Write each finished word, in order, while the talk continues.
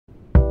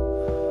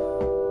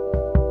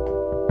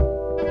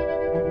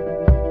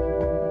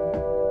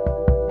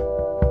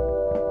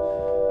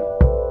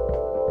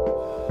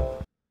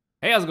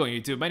Hey, how's it going,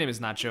 YouTube? My name is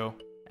Nacho,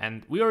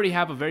 and we already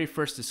have a very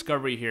first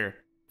discovery here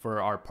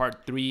for our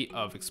part 3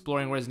 of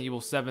exploring Resident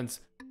Evil 7's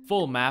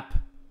full map.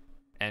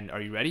 And are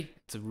you ready?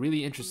 It's a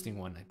really interesting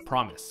one, I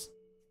promise.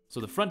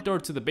 So the front door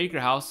to the Baker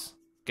house,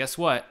 guess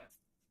what?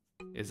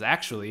 Is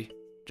actually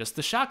just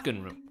the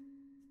shotgun room.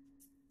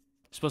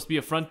 It's supposed to be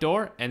a front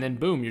door, and then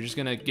boom, you're just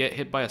gonna get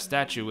hit by a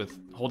statue with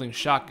holding a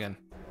shotgun.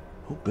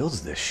 Who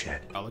builds this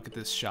shit? Oh, look at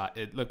this shot.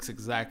 It looks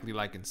exactly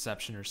like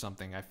Inception or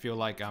something. I feel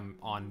like I'm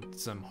on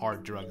some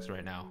hard drugs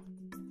right now.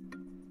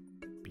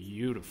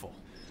 Beautiful.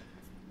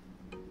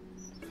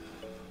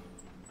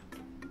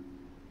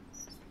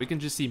 We can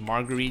just see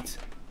Marguerite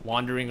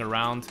wandering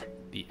around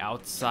the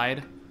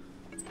outside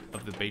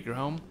of the Baker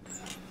home.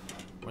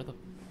 Where the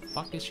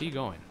fuck is she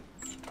going?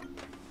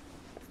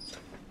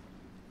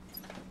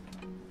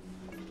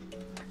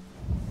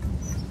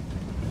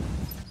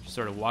 She's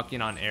sort of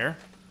walking on air.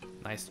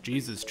 Nice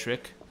Jesus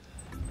trick.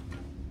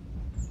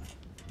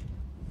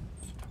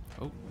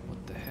 Oh,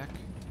 what the heck?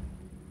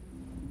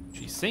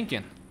 She's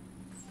sinking.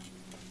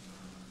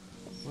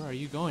 Where are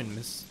you going,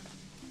 Miss?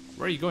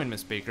 Where are you going,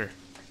 Miss Baker?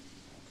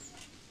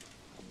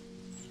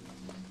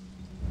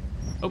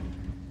 Oh,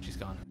 she's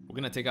gone. We're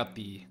gonna take out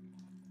the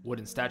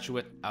wooden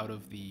statuette out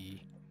of the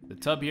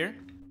tub here.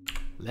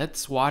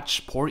 Let's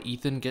watch poor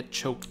Ethan get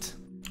choked.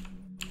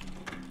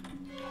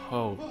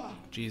 Oh,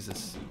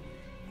 Jesus.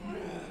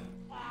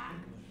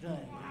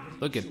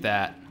 Look at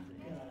that.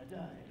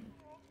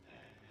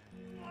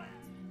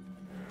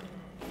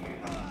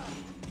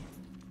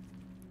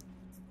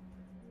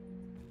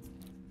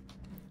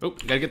 Oh,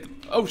 gotta get the...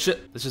 Oh,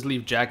 shit. Let's just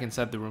leave Jack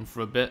inside the room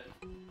for a bit.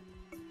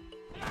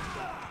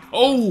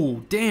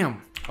 Oh,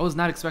 damn. I was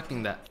not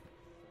expecting that.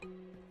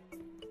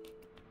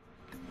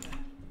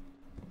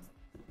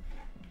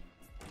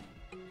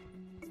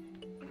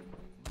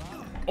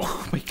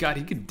 Oh my god,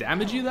 he could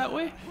damage you that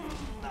way?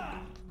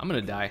 I'm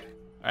gonna die.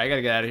 Alright, I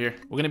gotta get out of here.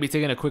 We're gonna be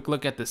taking a quick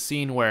look at the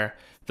scene where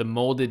the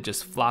molded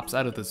just flops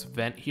out of this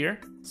vent here.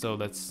 So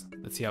let's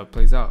see how it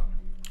plays out.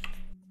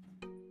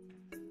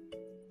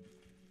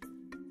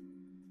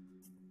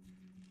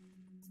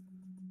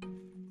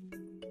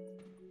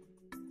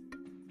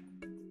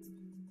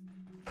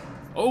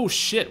 Oh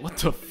shit, what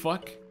the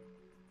fuck?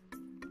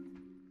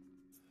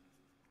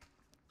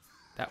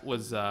 That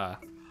was a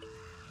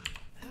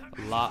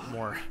lot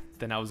more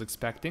than I was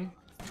expecting.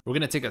 We're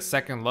gonna take a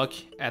second look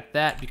at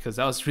that because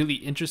that was really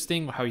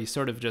interesting how he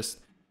sort of just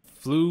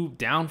flew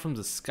down from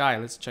the sky.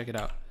 Let's check it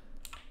out.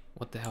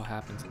 What the hell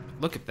happens?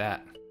 Look at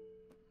that.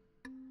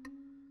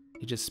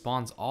 He just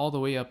spawns all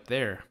the way up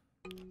there.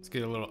 Let's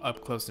get a little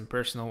up close and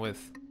personal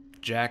with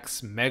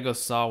Jack's mega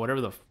saw, whatever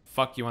the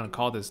fuck you want to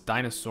call this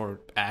dinosaur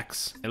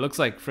axe. It looks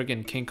like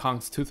friggin' King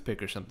Kong's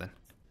toothpick or something.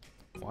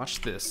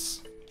 Watch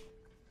this.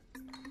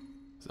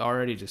 He's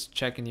already just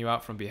checking you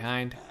out from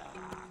behind.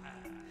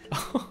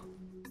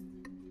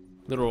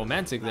 Little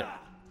romantic there.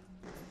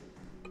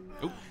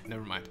 Oh,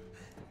 never mind.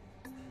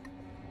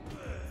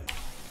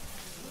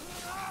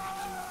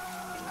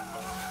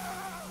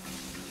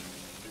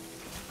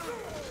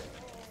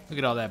 Look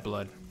at all that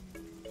blood.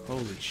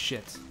 Holy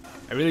shit.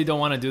 I really don't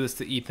want to do this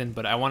to Ethan,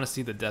 but I want to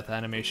see the death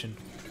animation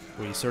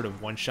where he sort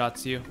of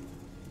one-shots you.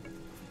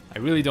 I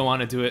really don't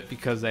want to do it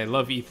because I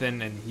love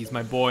Ethan and he's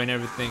my boy and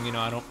everything, you know,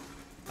 I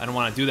don't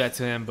want to do that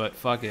to him, but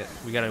fuck it.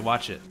 We gotta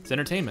watch it. It's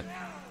entertainment.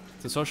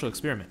 It's a social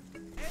experiment.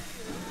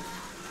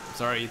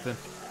 Sorry, Ethan.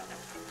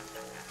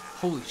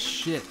 Holy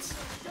shit.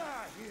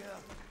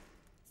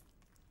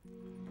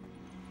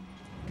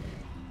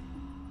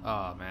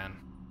 Oh, man.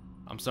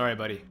 I'm sorry,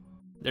 buddy.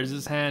 There's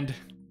his hand.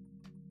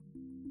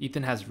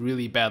 Ethan has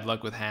really bad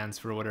luck with hands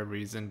for whatever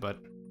reason, but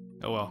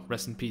oh well,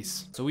 rest in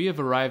peace. So we have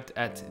arrived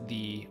at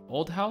the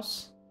old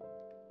house.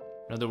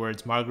 In other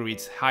words,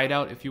 Marguerite's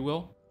hideout, if you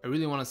will. I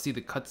really want to see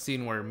the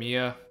cutscene where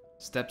Mia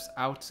steps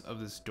out of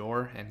this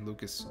door and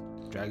Lucas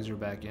drags her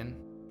back in.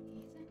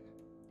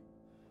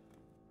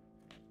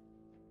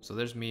 So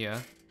there's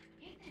Mia,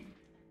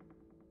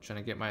 trying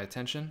to get my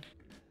attention.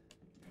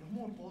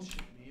 No more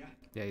bullshit, Mia.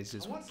 Yeah, he's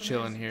just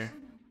chilling here.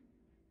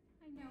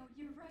 I know,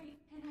 you're right,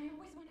 and I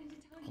always wanted to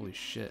tell you. Holy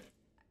shit.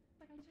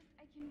 But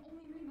I can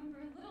only remember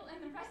a little,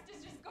 and the rest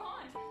is just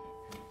gone.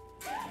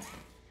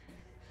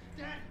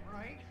 Dad,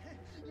 right?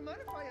 You mind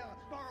if I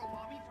borrow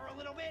Mommy for a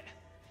little bit?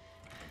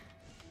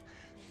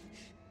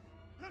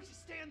 Why don't you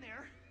stand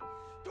there?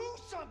 Do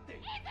something!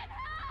 Ethan,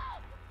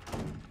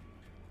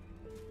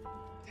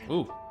 help!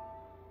 Ooh.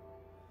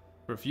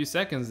 For a few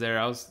seconds there,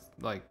 I was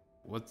like,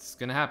 what's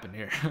gonna happen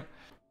here?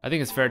 I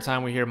think it's fair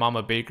time we hear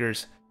Mama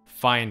Baker's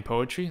fine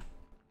poetry.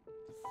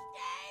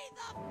 Stay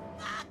the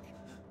fuck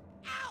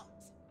out!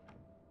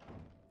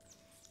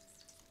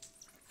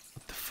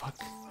 What the fuck?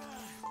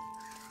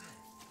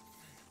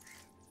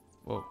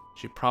 Whoa,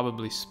 she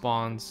probably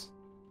spawns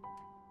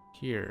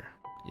here.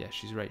 Yeah,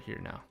 she's right here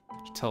now.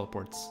 She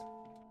teleports.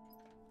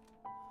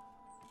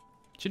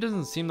 She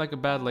doesn't seem like a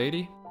bad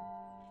lady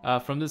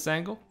from this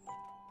angle.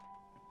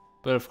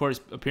 But of course,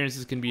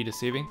 appearances can be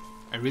deceiving.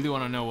 I really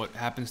want to know what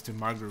happens to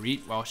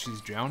Marguerite while she's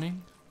drowning.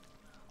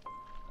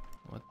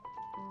 What?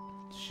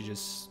 she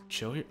just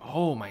chill here?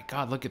 Oh my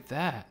god, look at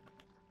that.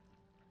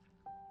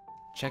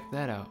 Check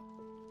that out.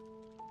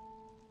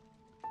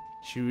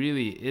 She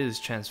really is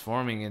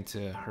transforming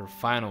into her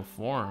final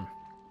form.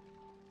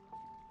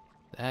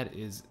 That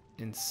is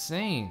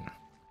insane.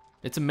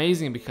 It's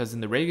amazing because in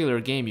the regular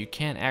game you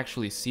can't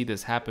actually see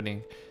this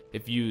happening.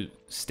 If you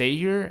stay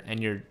here and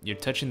you're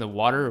touching the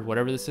water or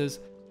whatever this is,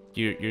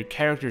 your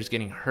character is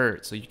getting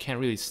hurt, so you can't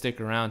really stick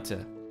around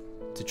to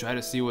try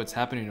to see what's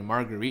happening to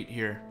Marguerite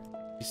here.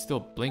 He's still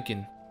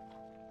blinking.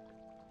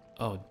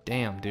 Oh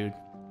damn, dude.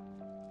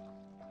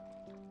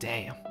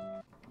 Damn.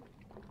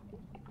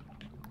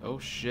 Oh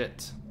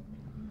shit.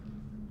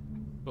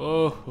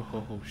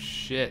 Oh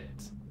shit.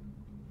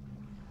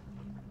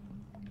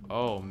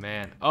 Oh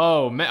man.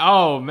 Oh man.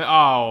 Oh man.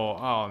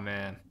 Oh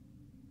man.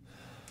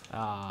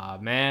 Ah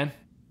man.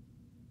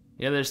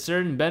 Yeah, there's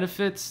certain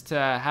benefits to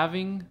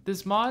having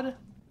this mod,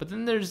 but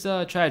then there's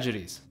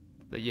tragedies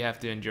that you have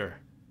to endure.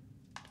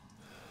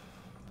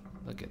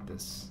 Look at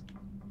this.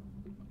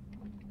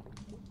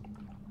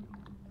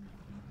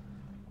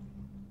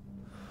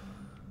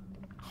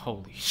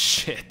 Holy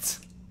shit.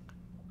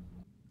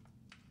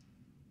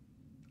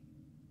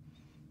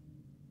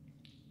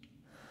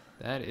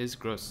 That is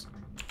gross.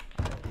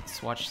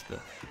 Let's watch the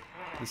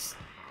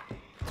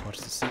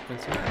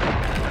sequence here.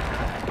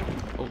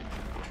 Oh.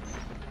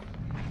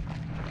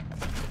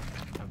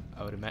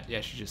 I would imagine,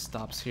 yeah, she just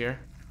stops here.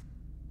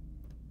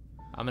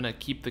 I'm gonna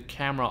keep the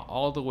camera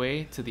all the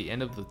way to the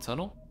end of the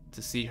tunnel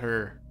to see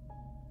her,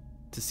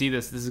 to see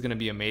this. This is gonna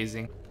be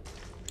amazing.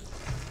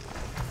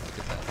 Look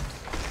at that.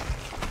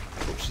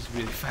 Oh, she's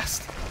really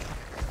fast.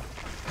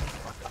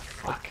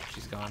 Oh,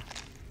 she's gone.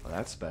 Well,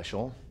 that's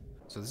special.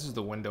 So this is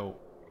the window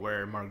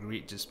where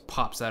Marguerite just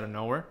pops out of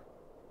nowhere.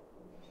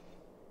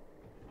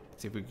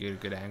 Let's see if we can get a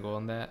good angle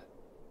on that.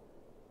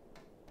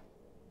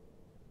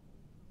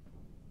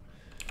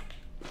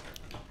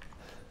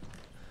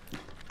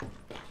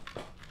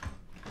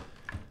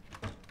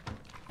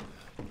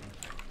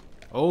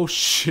 Oh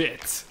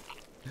shit.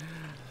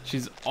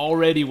 She's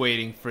already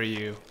waiting for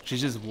you.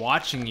 She's just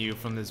watching you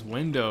from this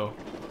window.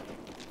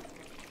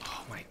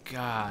 Oh my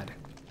god.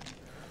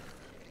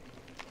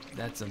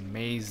 That's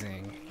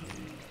amazing.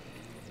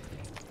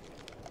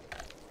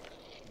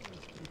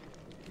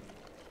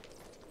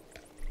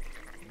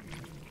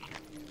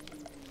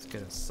 Let's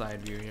get a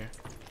side view here.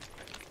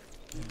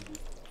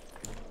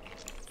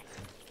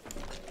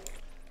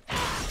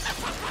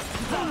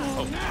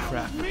 Oh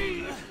crap.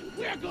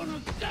 We're gonna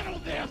settle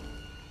this!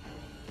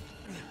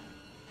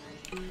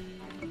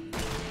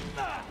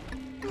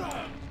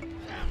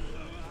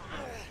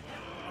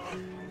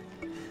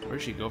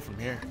 Where'd she go from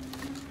here?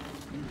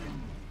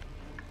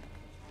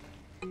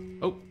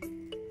 Oh,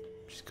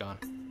 she's gone.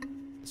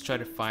 Let's try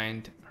to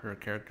find her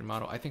character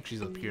model. I think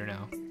she's up here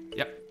now.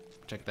 Yep,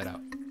 check that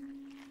out.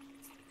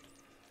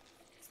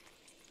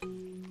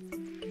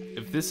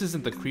 If this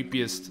isn't the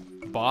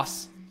creepiest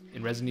boss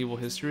in Resident Evil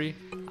history,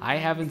 I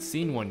haven't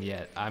seen one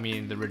yet. I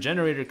mean, the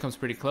regenerator comes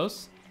pretty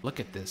close. Look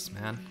at this,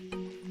 man.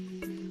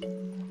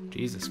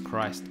 Jesus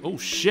Christ. Oh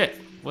shit!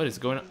 What is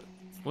going on?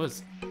 What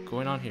is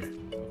going on here?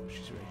 Oh,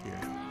 she's right here.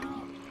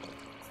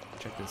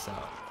 Check this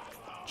out.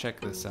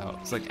 Check this out.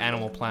 It's like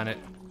Animal Planet.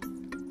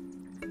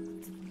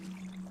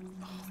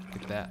 Oh,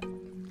 look at that.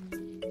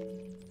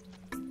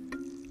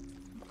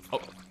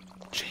 Oh,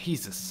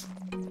 Jesus.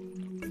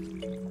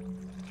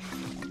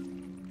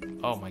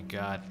 Oh my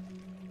god.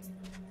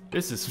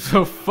 This is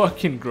so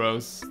fucking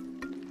gross.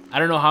 I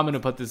don't know how I'm gonna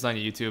put this on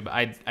YouTube.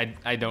 I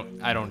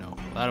don't know.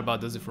 That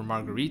about does it for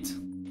Marguerite.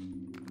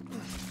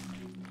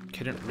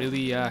 Couldn't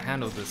really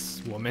handle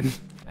this woman.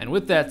 And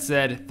with that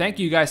said, thank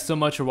you guys so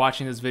much for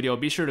watching this video.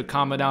 Be sure to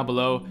comment down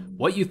below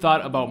what you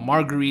thought about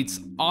Marguerite's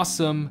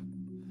awesome,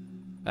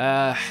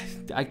 I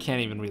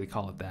can't even really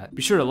call it that.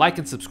 Be sure to like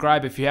and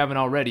subscribe if you haven't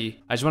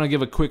already. I just want to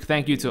give a quick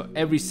thank you to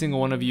every single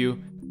one of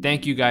you.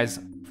 Thank you guys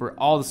for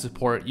all the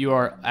support. You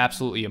are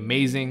absolutely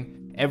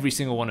amazing. Every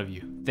single one of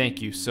you.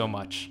 Thank you so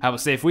much. Have a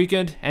safe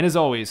weekend, and as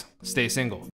always, stay single.